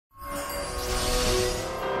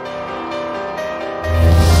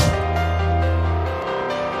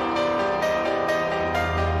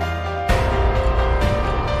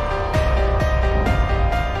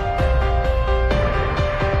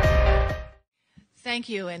Thank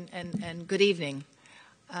you, and good evening.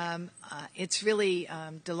 It's really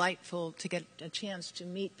delightful to get a chance to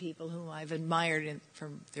meet people whom I've admired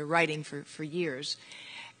from their writing for years.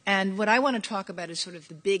 And what I want to talk about is sort of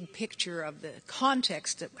the big picture of the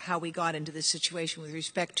context of how we got into this situation with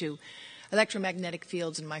respect to electromagnetic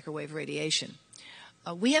fields and microwave radiation.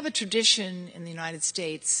 We have a tradition in the United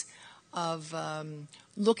States of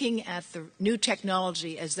looking at the new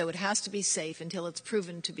technology as though it has to be safe until it's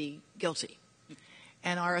proven to be guilty.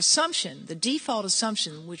 And our assumption, the default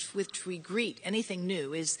assumption with which we greet anything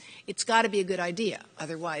new is it's got to be a good idea.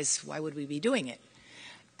 Otherwise, why would we be doing it?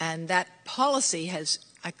 And that policy has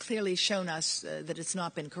clearly shown us that it's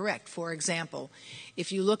not been correct. For example,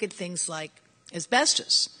 if you look at things like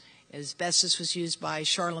asbestos was used by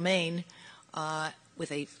Charlemagne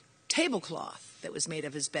with a tablecloth that was made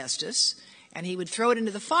of asbestos, and he would throw it into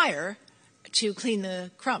the fire to clean the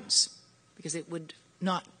crumbs because it would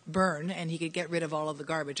not burn, and he could get rid of all of the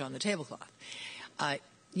garbage on the tablecloth.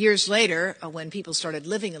 Years later, when people started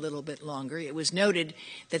living a little bit longer, it was noted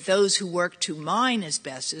that those who worked to mine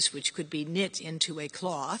asbestos, which could be knit into a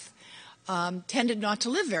cloth, tended not to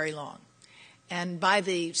live very long. And by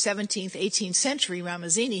the 17th, 18th century,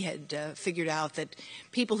 Ramazzini had figured out that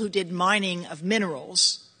people who did mining of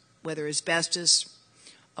minerals, whether asbestos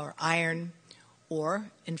or iron, or,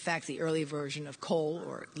 in fact, the early version of coal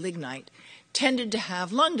or lignite, tended to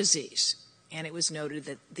have lung disease. And it was noted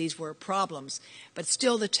that these were problems. But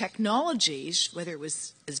still the technologies, whether it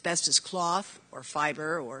was asbestos cloth or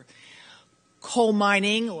fiber or coal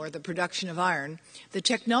mining or the production of iron, the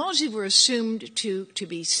technologies were assumed to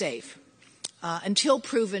be safe until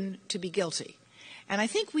proven to be guilty. And I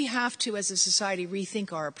think we have to, as a society,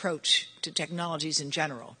 rethink our approach to technologies in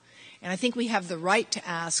general. And I think we have the right to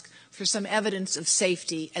ask for some evidence of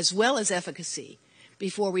safety as well as efficacy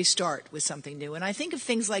before we start with something new. And I think of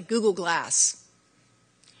things like Google Glass.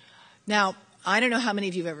 Now, I don't know how many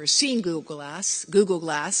of you have ever seen Google Glass. Google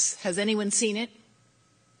Glass. Has anyone seen it?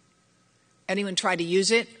 Anyone tried to use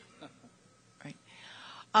it? Right.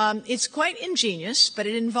 It's quite ingenious, but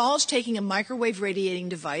it involves taking a microwave radiating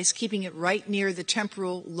device, keeping it right near the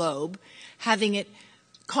temporal lobe, having it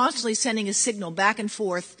constantly sending a signal back and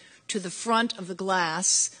forth to the front of the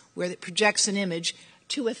glass where it projects an image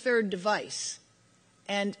to a third device.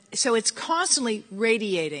 And so it's constantly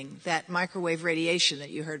radiating that microwave radiation that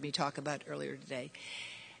you heard me talk about earlier today.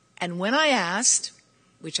 And when I asked,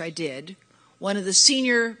 which I did, one of the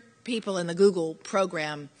senior people in the Google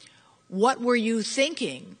program, what were you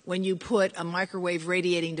thinking when you put a microwave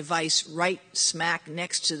radiating device right smack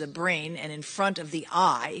next to the brain and in front of the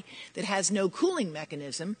eye that has no cooling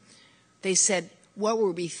mechanism? They said, what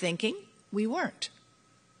were we thinking? We weren't.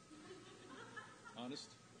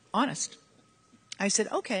 Honest. I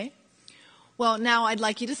said, okay, well, now I'd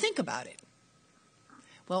like you to think about it.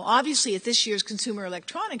 Well, obviously, at this year's Consumer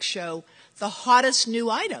Electronics Show, the hottest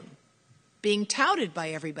new item being touted by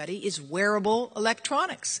everybody is wearable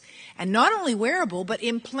electronics. And not only wearable, but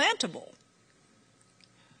implantable.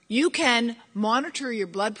 You can monitor your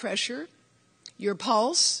blood pressure, your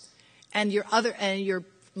pulse, and your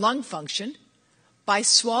lung function by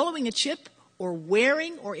swallowing a chip or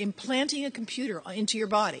wearing or implanting a computer into your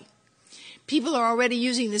body. People are already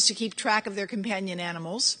using this to keep track of their companion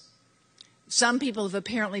animals. Some people have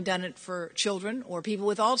apparently done it for children or people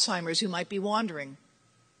with Alzheimer's who might be wandering.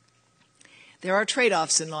 There are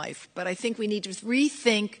trade-offs in life, but I think we need to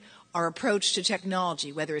rethink our approach to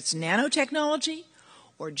technology, whether it's nanotechnology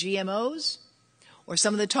or GMOs or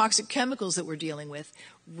some of the toxic chemicals that we're dealing with,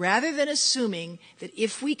 rather than assuming that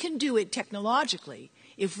if we can do it technologically,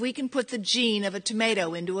 if we can put the gene of a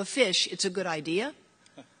tomato into a fish, it's a good idea.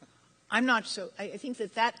 I'm not so. I think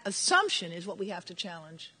that assumption is what we have to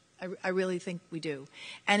challenge. I really think we do.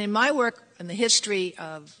 And in my work in the history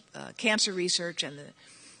of cancer research and the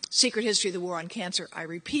secret history of the war on cancer, I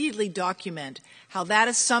repeatedly document how that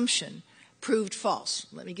assumption proved false.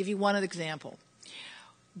 Let me give you one example.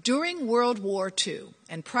 During World War II,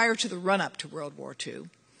 and prior to the run-up to World War II,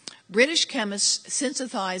 British chemists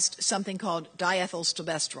synthesized something called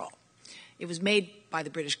diethylstilbestrol. It was made by the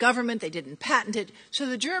British government. They didn't patent it, so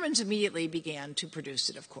the Germans immediately began to produce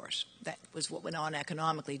it, of course. That was what went on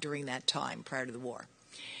economically during that time prior to the war.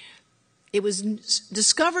 It was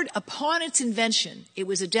discovered upon its invention. It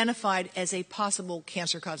was identified as a possible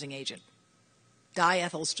cancer-causing agent,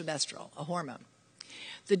 diethylstilbestrol, a hormone.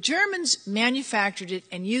 The Germans manufactured it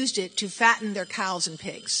and used it to fatten their cows and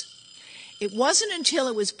pigs. It wasn't until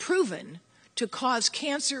it was proven to cause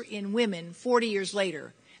cancer in women 40 years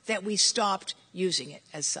later that we stopped using it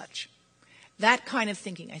as such. That kind of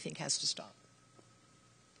thinking, I think, has to stop.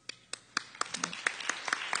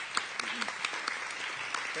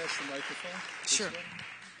 pass the microphone? Sure.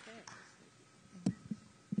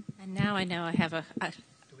 And now I know I have a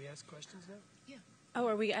Do we ask questions now? Yeah. oh,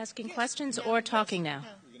 are we asking Yes. questions No, or yes. talking now? No.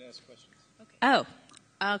 We can ask questions. Oh,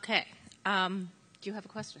 okay. Do you have a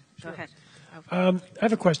question? Sure. Go ahead. I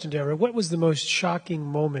have a question, Devra. What was the most shocking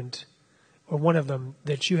moment, or one of them,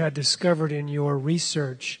 that you had discovered in your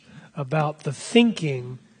research about the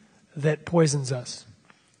thinking that poisons us?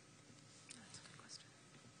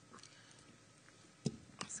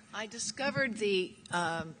 I discovered the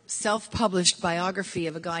self-published biography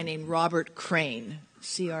of a guy named Robert Crane,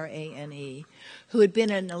 C-R-A-N-E, who had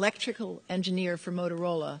been an electrical engineer for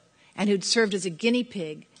Motorola and who'd served as a guinea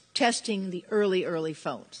pig testing the early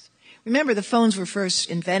phones. Remember, the phones were first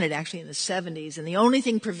invented actually in the 70s, and the only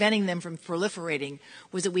thing preventing them from proliferating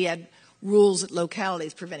was that we had rules at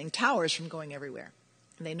localities preventing towers from going everywhere.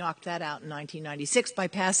 And they knocked that out in 1996 by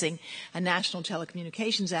passing a National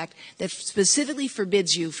Telecommunications Act that specifically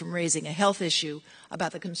forbids you from raising a health issue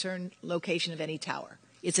about the concerned location of any tower.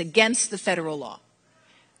 It's against the federal law.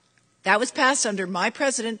 That was passed under my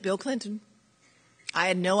president, Bill Clinton. I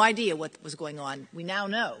had no idea what was going on. We now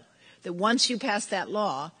know that once you pass that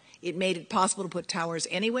law, it made it possible to put towers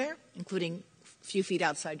anywhere, including a few feet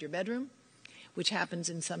outside your bedroom, which happens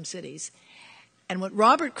in some cities. And what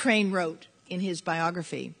Robert Crane wrote in his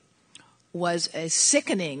biography was a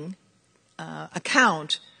sickening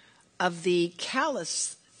account of the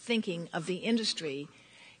callous thinking of the industry.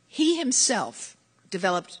 He himself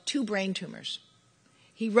developed 2 brain tumors.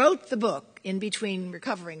 He wrote the book in between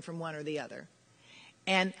recovering from one or the other.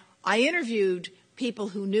 And I interviewed people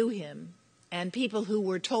who knew him and people who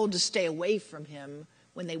were told to stay away from him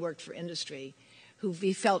when they worked for industry, who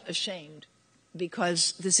felt ashamed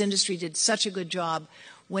because this industry did such a good job.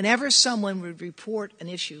 Whenever someone would report an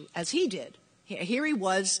issue, as he did, here he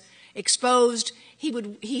was exposed,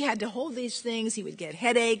 he had to hold these things, he would get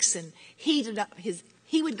headaches and he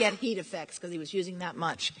would get heat effects because he was using that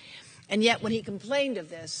much. And yet when he complained of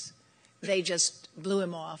this, they just blew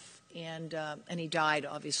him off, and he died,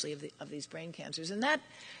 obviously, of these brain cancers. And that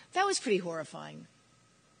was pretty horrifying.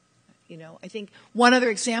 You know, I think one other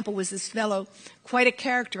example was this fellow, quite a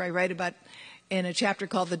character I write about in a chapter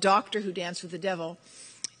called The Doctor Who Danced with the Devil.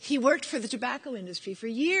 He worked for the tobacco industry for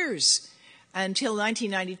years. Until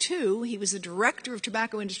 1992, he was the director of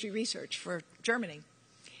tobacco industry research for Germany.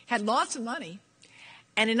 Had lots of money.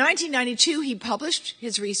 And in 1992, he published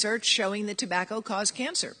his research showing that tobacco caused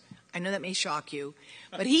cancer. I know that may shock you,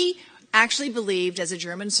 but he actually believed as a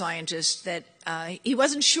German scientist that he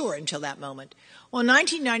wasn't sure until that moment. Well, in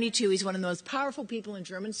 1992, he's one of the most powerful people in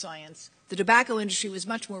German science. The tobacco industry was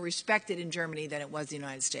much more respected in Germany than it was in the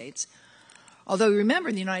United States. Although, remember,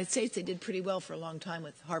 in the United States, they did pretty well for a long time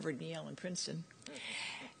with Harvard and Yale and Princeton.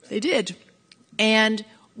 They did. And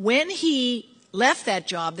when he left that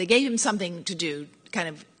job, they gave him something to do, kind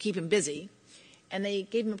of keep him busy, and they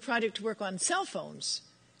gave him a project to work on cell phones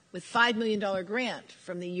with $5 million grant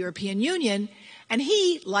from the European Union, and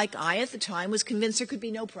he, like I at the time, was convinced there could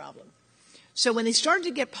be no problem. So when they started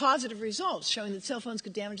to get positive results showing that cell phones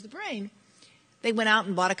could damage the brain, they went out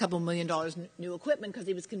and bought a couple $1 million new equipment because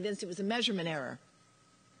he was convinced it was a measurement error.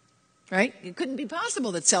 Right? It couldn't be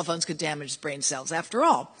possible that cell phones could damage brain cells after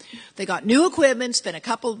all. They got new equipment, spent a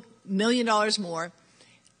couple $1 million more,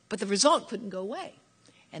 but the result couldn't go away.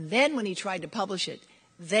 And then when he tried to publish it,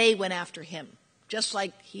 they went after him, just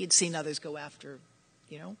like he had seen others go after,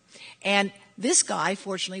 you know. And this guy,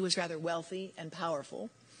 fortunately, was rather wealthy and powerful,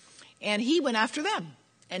 and he went after them.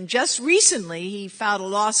 And just recently, he filed a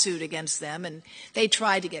lawsuit against them, and they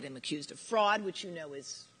tried to get him accused of fraud, which you know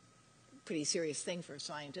is a pretty serious thing for a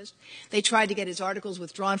scientist. They tried to get his articles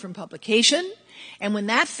withdrawn from publication, and when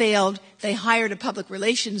that failed, they hired a public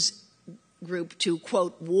relations group to,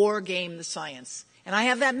 quote, war game the science. And I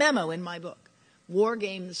have that memo in my book, war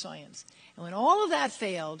game the science. And when all of that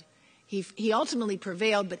failed, he ultimately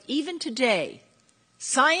prevailed, but even today,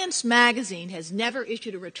 Science magazine has never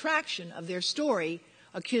issued a retraction of their story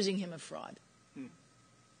accusing him of fraud.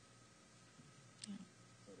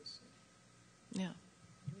 Yeah.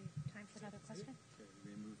 Time for another question?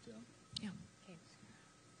 We move down. Yeah.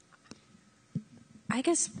 Okay. I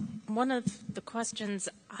guess one of the questions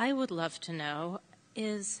I would love to know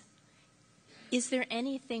is there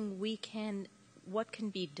anything what can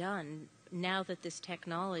be done now that this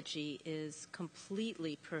technology is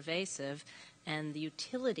completely pervasive and the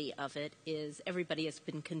utility of it is everybody has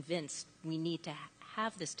been convinced we need to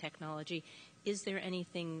have this technology? Is there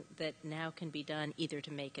anything that now can be done either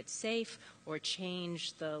to make it safe or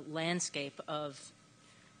change the landscape of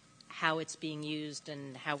how it's being used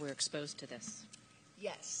and how we're exposed to this?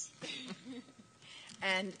 Yes.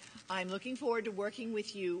 And I'm looking forward to working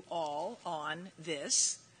with you all on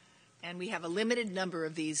this. And we have a limited number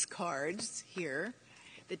of these cards here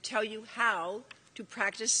that tell you how to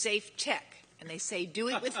practice safe tech. And they say do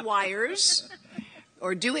it with wires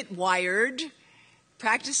or do it wired.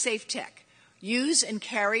 Practice safe tech. Use and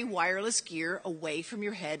carry wireless gear away from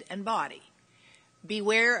your head and body.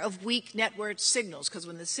 Beware of weak network signals, because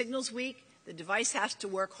when the signal's weak, the device has to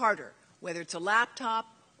work harder, whether it's a laptop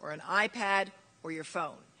or an iPad or your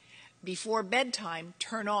phone. Before bedtime,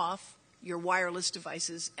 turn off your wireless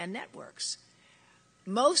devices and networks.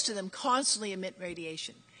 Most of them constantly emit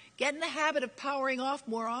radiation. Get in the habit of powering off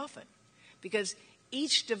more often, because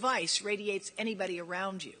each device radiates anybody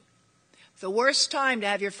around you. The worst time to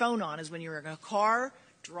have your phone on is when you're in a car,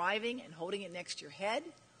 driving and holding it next to your head,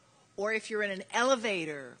 or if you're in an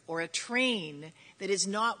elevator or a train that is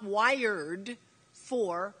not wired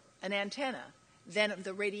for an antenna. Then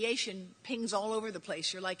the radiation pings all over the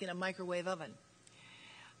place. You're like in a microwave oven.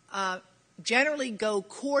 Generally go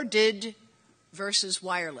corded versus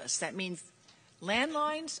wireless. That means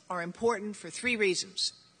landlines are important for 3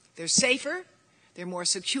 reasons. They're safer, they're more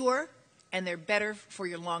secure, and they're better for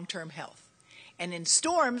your long-term health. And in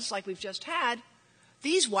storms like we've just had,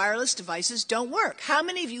 these wireless devices don't work. How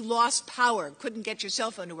many of you lost power, couldn't get your cell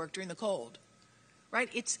phone to work during the cold? Right?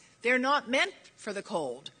 They're not meant for the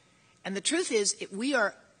cold. And the truth is, we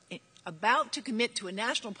are about to commit to a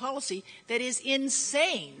national policy that is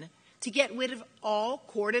insane to get rid of all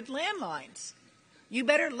corded landlines. You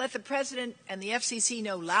better let the President and the FCC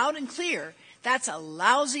know loud and clear that's a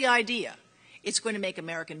lousy idea. It's going to make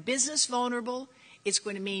American business vulnerable. It's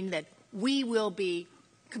going to mean that we will be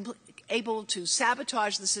able to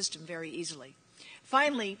sabotage the system very easily.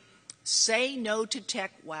 Finally, say no to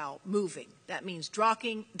tech while moving. That means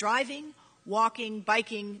driving, walking,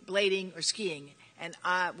 biking, blading, or skiing. And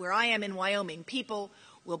where I am in Wyoming, people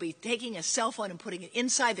will be taking a cell phone and putting it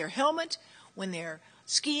inside their helmet when they're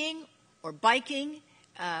skiing or biking,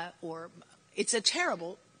 or it's a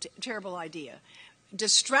terrible, terrible idea.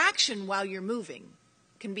 Distraction while you're moving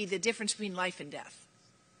can be the difference between life and death.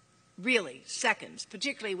 Really, seconds,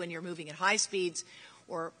 particularly when you're moving at high speeds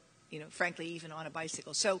or, frankly, even on a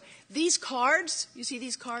bicycle. So these cards, you see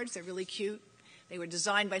these cards? They're really cute. They were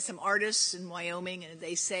designed by some artists in Wyoming, and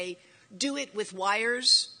they say, do it with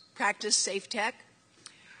wires, practice safe tech.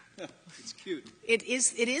 It's cute. It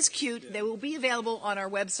is cute. Yeah. They will be available on our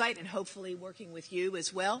website and hopefully working with you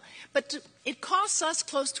as well. But it costs us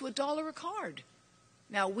close to $1 a card.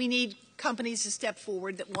 Now, we need companies to step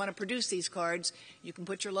forward that want to produce these cards. You can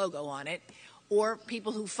put your logo on it, or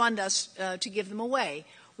people who fund us to give them away.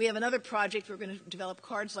 We have another project. We're going to develop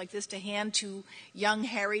cards like this to hand to young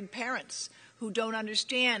harried parents who don't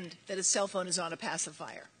understand that a cell phone is on a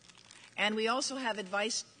pacifier. And we also have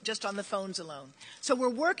advice just on the phones alone. So we're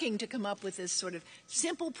working to come up with this sort of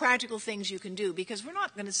simple, practical things you can do, because we're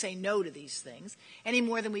not going to say no to these things any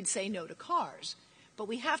more than we'd say no to cars. But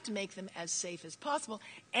we have to make them as safe as possible.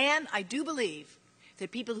 And I do believe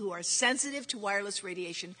that people who are sensitive to wireless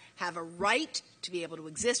radiation have a right to be able to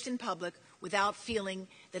exist in public without feeling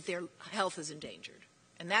that their health is endangered.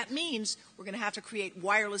 And that means we're going to have to create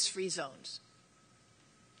wireless-free zones.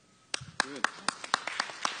 Good.